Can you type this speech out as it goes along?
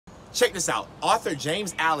Check this out. Author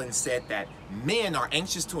James Allen said that men are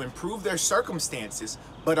anxious to improve their circumstances,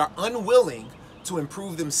 but are unwilling to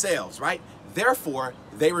improve themselves, right? Therefore,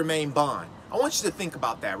 they remain bound. I want you to think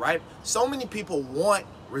about that, right? So many people want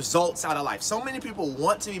results out of life. So many people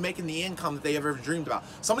want to be making the income that they have ever dreamed about.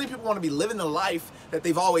 So many people want to be living the life that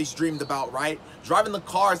they've always dreamed about, right? Driving the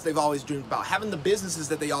cars they've always dreamed about, having the businesses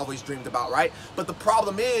that they always dreamed about, right? But the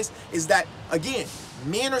problem is that, again,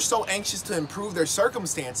 men are so anxious to improve their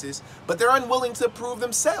circumstances, but they're unwilling to improve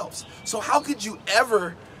themselves. So how could you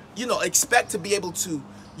ever, expect to be able to,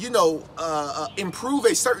 improve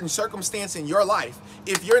a certain circumstance in your life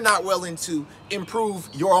if you're not willing to improve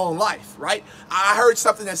your own life, right? I heard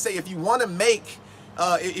something that say if you want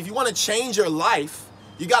to change your life,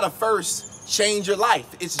 you got to first change your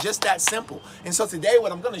life. It's just that simple. And so today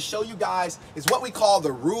what I'm going to show you guys is what we call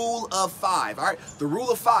the rule of 5. All right, the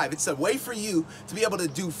rule of 5. It's a way for you to be able to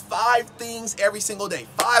do 5 things every single day.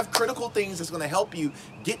 5 critical things that's going to help you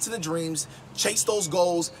get to the dreams, chase those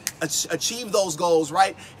goals, achieve those goals,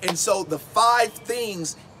 right? And so the 5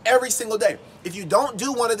 things every single day. If you don't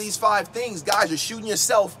do one of these 5 things, guys, you're shooting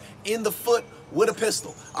yourself in the foot with a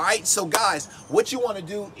pistol. All right, so guys, what you want to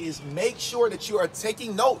do is make sure that you are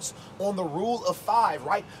taking notes on the rule of 5,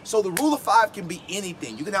 right? So the rule of 5 can be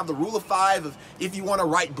anything. You can have the rule of 5 of if you want to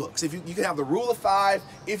write books. You can have the rule of 5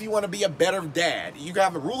 if you want to be a better dad. You can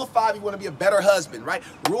have the rule of 5 if you want to be a better husband, right?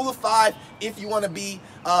 Rule of 5 if you want to be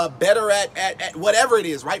better at whatever it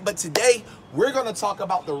is, right? But today we're going to talk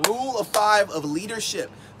about the rule of 5 of leadership.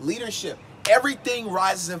 Leadership. Everything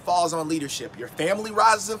rises and falls on leadership. Your family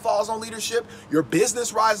rises and falls on leadership. Your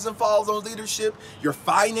business rises and falls on leadership. Your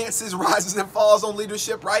finances rises and falls on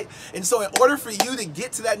leadership, right? And so in order for you to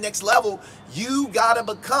get to that next level, you got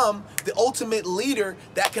to become the ultimate leader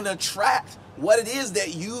that can attract what it is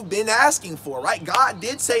that you've been asking for, right? God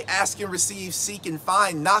did say, ask and receive, seek and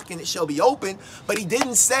find, knock and it shall be open. But he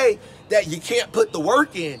didn't say that you can't put the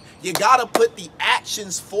work in. You got to put the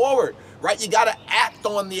actions forward, right? You got to act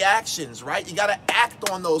on the actions, right? You got to act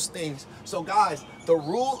on those things. So guys, the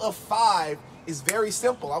rule of 5 is very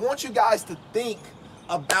simple. I want you guys to think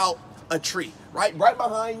about a tree, right? Right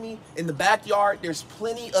behind me in the backyard, there's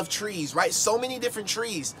plenty of trees, right? So many different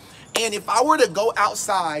trees. And if I were to go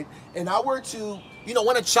outside and I were to,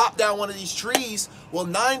 want to chop down one of these trees, well,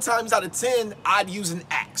 9 times out of 10, I'd use an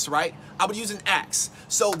axe, right? I would use an axe.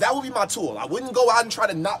 So that would be my tool. I wouldn't go out and try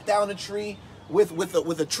to knock down a tree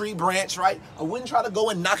with a tree branch, right? I wouldn't try to go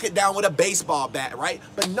and knock it down with a baseball bat, right?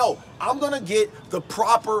 But no, I'm gonna get the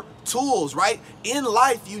proper tools, right? In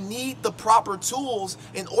life, you need the proper tools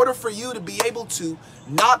in order for you to be able to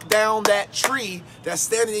knock down that tree that's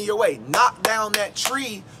standing in your way, knock down that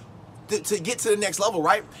tree to get to the next level,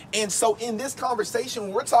 right? And so in this conversation,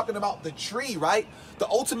 when we're talking about the tree, right? The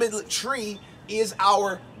ultimate tree is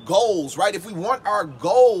our goals, right? If we want our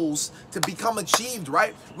goals to become achieved,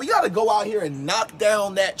 right, we got to go out here and knock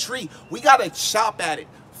down that tree. We got to chop at it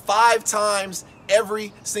 5 times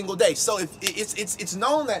every single day. So if it's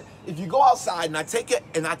known that if you go outside and I take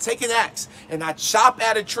an axe and I chop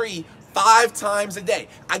at a tree 5 times a day,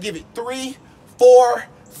 I give it 3, 4,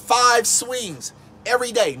 5 swings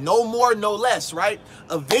every day, no more, no less, right?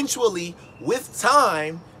 Eventually, with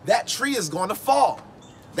time, that tree is going to fall.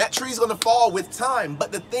 That tree is going to fall with time.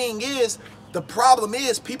 But the thing is, the problem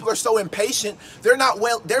is people are so impatient. They're not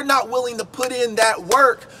willing to put in that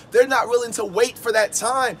work. They're not willing to wait for that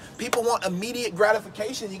time. People want immediate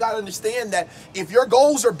gratification. You got to understand that if your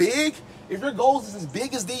goals are big, if your goals is as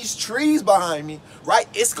big as these trees behind me, right,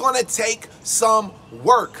 it's going to take some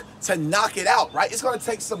work to knock it out, right? It's going to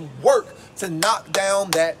take some work to knock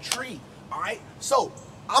down that tree, all right? So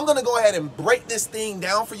I'm going to go ahead and break this thing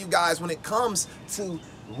down for you guys when it comes to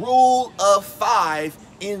rule of 5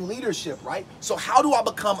 in leadership, right? So how do I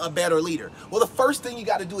become a better leader? Well, the first thing you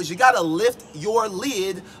got to do is you got to lift your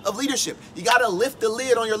lid of leadership. You got to lift the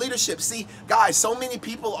lid on your leadership. See, guys, so many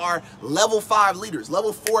people are level 5 leaders,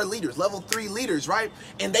 level 4 leaders, level 3 leaders, right?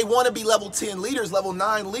 And they want to be level 10 leaders, level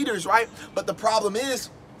 9 leaders, right? But the problem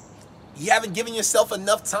is you haven't given yourself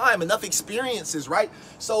enough time, enough experiences, right?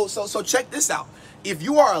 So check this out. If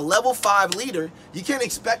you are a level 5 leader, you can't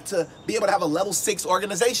expect to be able to have a level 6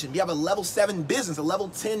 organization. You have a level 7 business, a level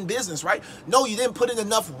 10 business, right? No, you didn't put in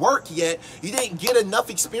enough work yet. You didn't get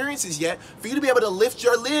enough experiences yet for you to be able to lift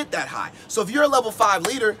your lid that high. So if you're a level 5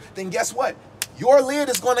 leader, then guess what? Your lid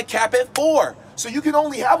is going to cap at 4. So you can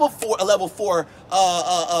only have a level 4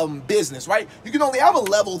 business, right? You can only have a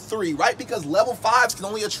level 3, right? Because level 5s can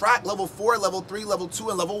only attract level 4, level 3, level 2,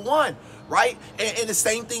 and level 1, right? And the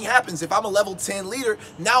same thing happens. If I'm a level 10 leader,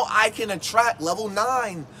 now I can attract level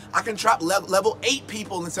 9. I can attract level 8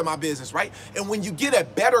 people into my business, right? And when you get a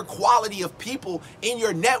better quality of people in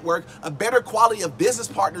your network, a better quality of business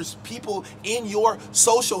partners, people in your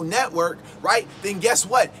social network, right? Then guess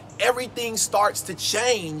what? Everything starts to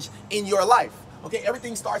change in your life. Okay,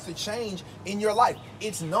 everything starts to change in your life.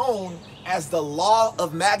 It's known as the law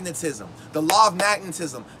of magnetism. The law of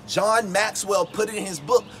magnetism. John Maxwell put it in his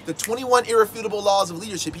book, The 21 Irrefutable Laws of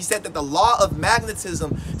Leadership. He said that the law of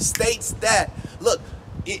magnetism states that, look,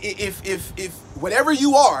 if whatever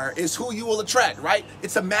you are is who you will attract, right?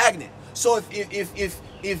 It's a magnet. So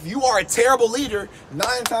if you are a terrible leader,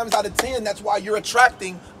 9 times out of 10, that's why you're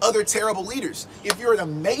attracting other terrible leaders. If you're an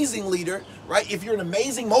amazing leader, right? If you're an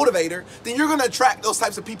amazing motivator, then you're going to attract those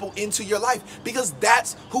types of people into your life because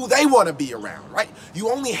that's who they want to be around, right? You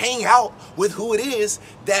only hang out with who it is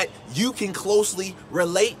that you can closely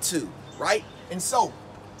relate to, right? And so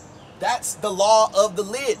that's the law of the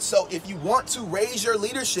lid. So if you want to raise your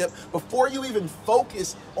leadership, before you even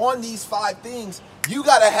focus on these 5 things, you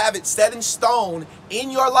got to have it set in stone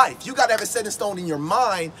in your life. You got to have it set in stone in your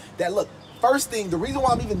mind that, look, first thing, the reason why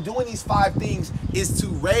I'm even doing these 5 things is to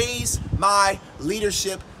raise my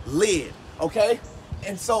leadership lid, okay?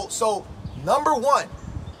 And so number 1,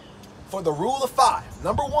 for the rule of 5,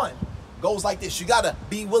 number 1 goes like this. You got to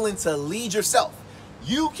be willing to lead yourself.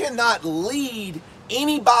 You cannot lead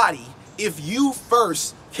anybody if you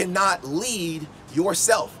first cannot lead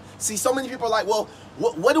yourself. See, so many people are like, well,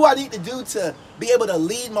 what do I need to do to be able to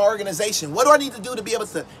lead my organization? What do I need to do to be able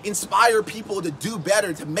to inspire people to do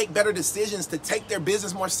better, to make better decisions, to take their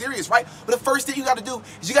business more serious, right? But the first thing you got to do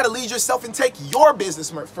is you got to lead yourself and take your business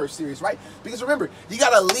first serious, right? Because remember, you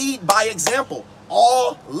got to lead by example.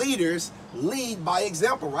 All leaders lead by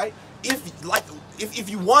example, right? If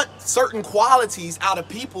you want certain qualities out of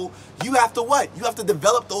people, you have to what? You have to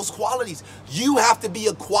develop those qualities. You have to be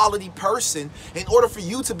a quality person in order for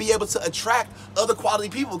you to be able to attract other quality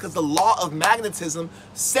people, because the law of magnetism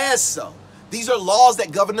says so. These are laws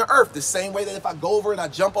that govern the earth. The same way that if I go over and I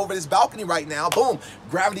jump over this balcony right now, boom,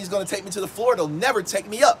 gravity's going to take me to the floor. It'll never take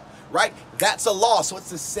me up, right? That's a law. So it's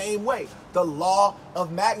the same way. The law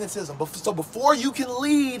of magnetism. So before you can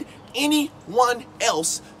lead anyone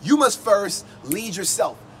else, you must first lead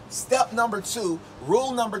yourself. Step number 2,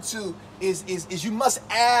 rule number 2 is you must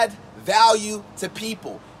add value to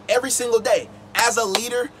people every single day. As a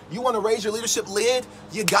leader, you want to raise your leadership lid,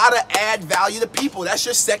 you gotta add value to people. That's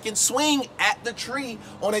your second swing at the tree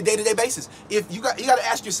on a day-to-day basis. If you gotta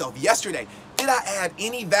ask yourself, yesterday, did I add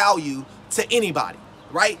any value to anybody,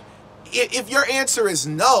 right? If your answer is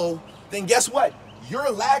no, then guess what?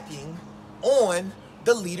 You're lacking on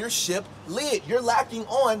the leadership lid. You're lacking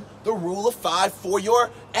on the rule of 5 for your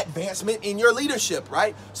advancement in your leadership,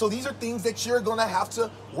 right? So these are things that you're gonna have to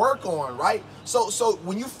work on, right? So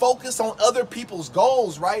when you focus on other people's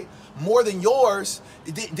goals, right, more than yours,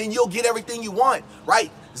 then you'll get everything you want,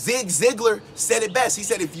 right? Zig Ziglar said it best. He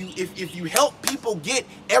said, if you help people get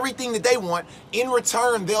everything that they want, in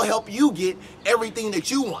return, they'll help you get everything that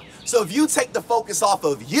you want. So if you take the focus off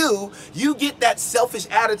of you, you get that selfish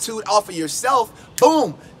attitude off of yourself,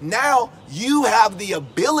 boom, now you have the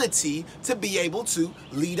ability to be able to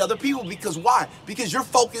lead other people. Because why? Because you're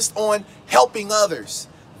focused on helping others.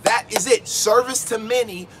 That is it. Service to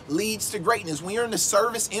many leads to greatness. When you're in the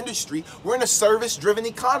service industry, we're in a service-driven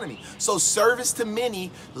economy. So service to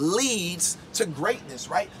many leads to greatness,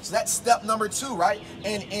 right? So that's step number 2, right?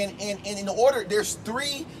 And in order, there's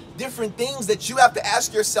 3 different things that you have to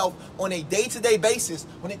ask yourself on a day-to-day basis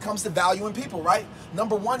when it comes to valuing people, right?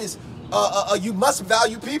 Number 1 is you must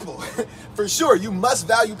value people. For sure, you must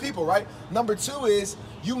value people, right? Number 2 is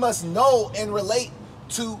you must know and relate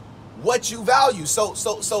to what you value.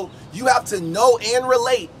 So you have to know and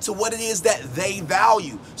relate to what it is that they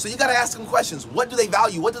value. So you got to ask them questions. What do they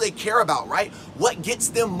value? What do they care about, right? What gets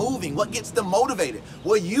them moving? What gets them motivated?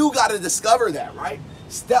 Well, you got to discover that, right?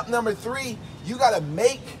 Step number 3, you got to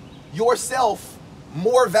make yourself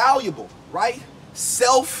more valuable, right?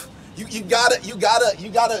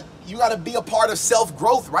 You gotta be a part of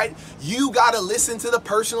self-growth, right? You gotta listen to the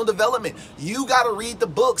personal development. You gotta read the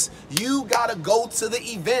books. You gotta go to the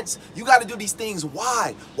events. You gotta do these things.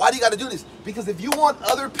 Why? Why do you gotta do this? Because if you want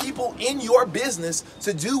other people in your business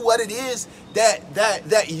to do what it is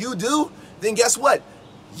that you do, then guess what?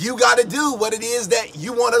 You gotta do what it is that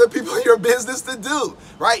you want other people in your business to do,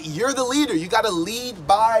 right? You're the leader. You gotta lead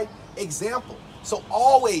by example. So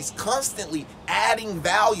always, constantly adding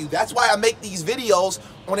value. That's why I make these videos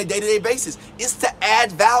on a day-to-day basis. It's to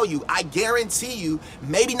add value. I guarantee you,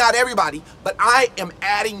 maybe not everybody, but I am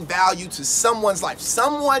adding value to someone's life.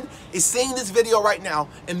 Someone is seeing this video right now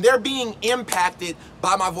and they're being impacted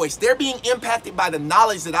by my voice. They're being impacted by the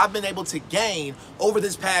knowledge that I've been able to gain over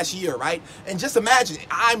this past year, right? And just imagine,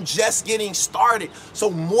 I'm just getting started. So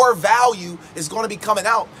more value is going to be coming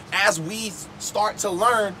out as we start to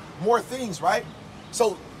learn more things, right?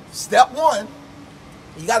 So step one,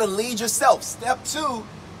 you got to lead yourself. Step two,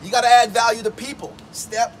 you got to add value to people.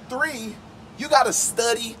 Step three, you got to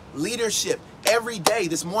study leadership every day.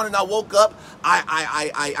 This morning I woke up,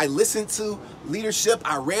 I listened to leadership.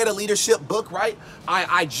 I read a leadership book, right?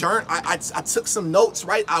 I took some notes,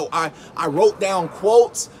 right? I wrote down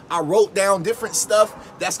quotes. I wrote down different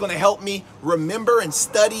stuff that's going to help me remember and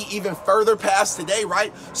study even further past today,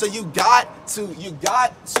 right? So you got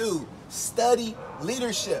to study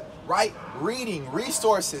leadership, right? Reading,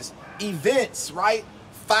 resources, events, right?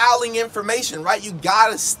 Filing information, right? You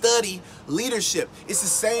gotta study leadership. It's the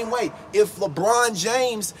same way. If LeBron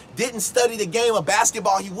James didn't study the game of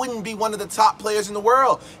basketball, he wouldn't be one of the top players in the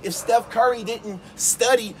world. If Steph Curry didn't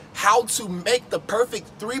study how to make the perfect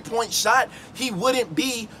three-point shot, he wouldn't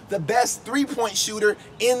be the best three-point shooter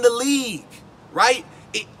in the league, right?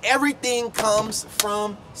 Everything comes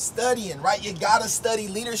from studying, right? You gotta study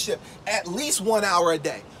leadership at least 1 hour a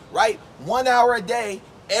day, right? 1 hour a day,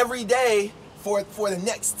 every day, for the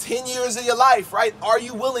next 10 years of your life, right? Are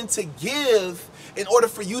you willing to give in order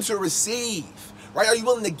for you to receive, right? Are you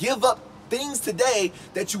willing to give up things today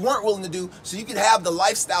that you weren't willing to do so you can have the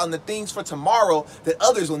lifestyle and the things for tomorrow that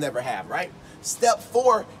others will never have, right? Step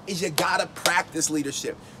four is you gotta practice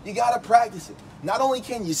leadership. You gotta practice it. Not only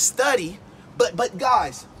can you study, but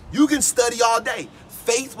guys, you can study all day.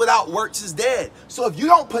 Faith without works is dead. So if you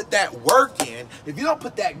don't put that work in, if you don't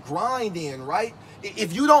put that grind in, right?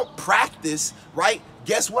 If you don't practice, right,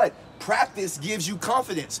 guess what? Practice gives you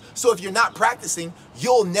confidence. So if you're not practicing,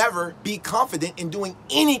 you'll never be confident in doing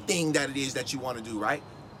anything that it is that you want to do, right?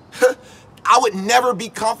 I would never be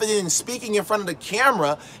confident in speaking in front of the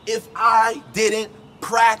camera if I didn't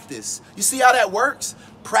practice. You see how that works?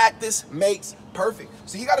 Practice makes perfect.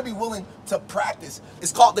 So you got to be willing to practice.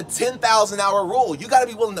 It's called the 10,000 hour rule. You got to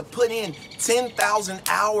be willing to put in 10,000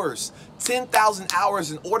 hours. 10,000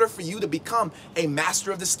 hours in order for you to become a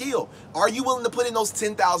master of the skill. Are you willing to put in those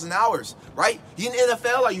 10,000 hours, right? You in the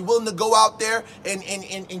NFL, are you willing to go out there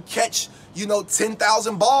and catch,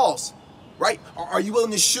 10,000 balls, right? Are you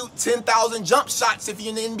willing to shoot 10,000 jump shots if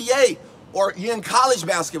you're in the NBA or you're in college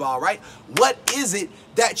basketball, right? What is it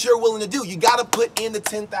that you're willing to do? You got to put in the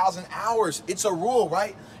 10,000 hours. It's a rule,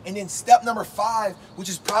 right? And then step number 5, which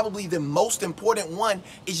is probably the most important one,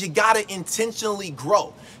 is you got to intentionally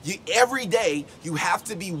grow. Every day, you have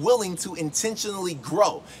to be willing to intentionally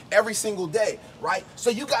grow every single day, right? So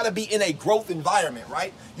you got to be in a growth environment,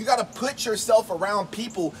 right? You got to put yourself around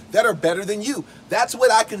people that are better than you. That's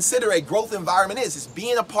what I consider a growth environment is. It's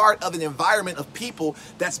being a part of an environment of people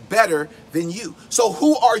that's better than you. So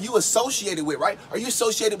who are you associated with, right? Are you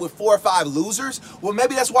associated with 4 or 5 losers? Well,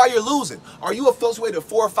 maybe that's why you're losing. Are you associated with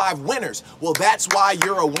 4 or 5 winners? Well, that's why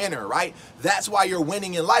you're a winner, right? That's why you're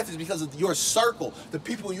winning in life, is because of your circle, the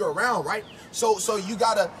people you're around, right? So you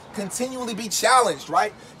gotta continually be challenged,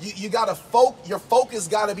 right? You gotta your focus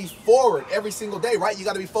gotta be forward every single day, right? You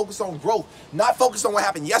gotta be focused on growth, not focused on what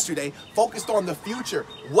happened yesterday, focused on the future,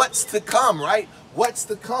 what's to come, right? What's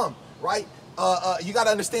to come, right? You gotta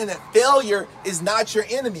understand that failure is not your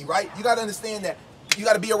enemy, right? You gotta understand that you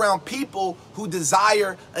got to be around people who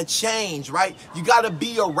desire a change, right? You got to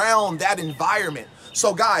be around that environment.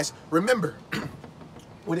 So guys, remember,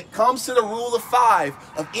 when it comes to the rule of 5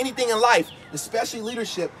 of anything in life, especially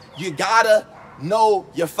leadership, you got to know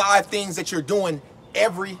your 5 things that you're doing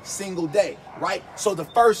every single day, right? So the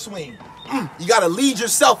first swing, you got to lead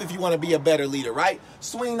yourself if you want to be a better leader, right?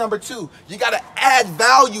 Swing number 2, you got to add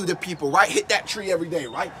value to people, right? Hit that tree every day,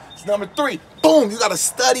 right? Number 3, boom, you got to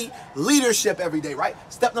study leadership every day, right?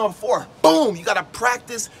 Step number 4, boom, you got to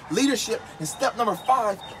practice leadership. And step number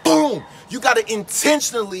 5, boom, you got to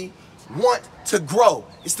intentionally want to grow.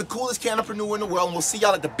 It's the coolest canopreneur in the world, and we'll see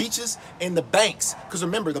y'all at the beaches and the banks. Because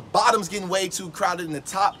remember, the bottom's getting way too crowded and the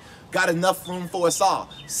top got enough room for us all.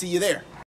 See you there.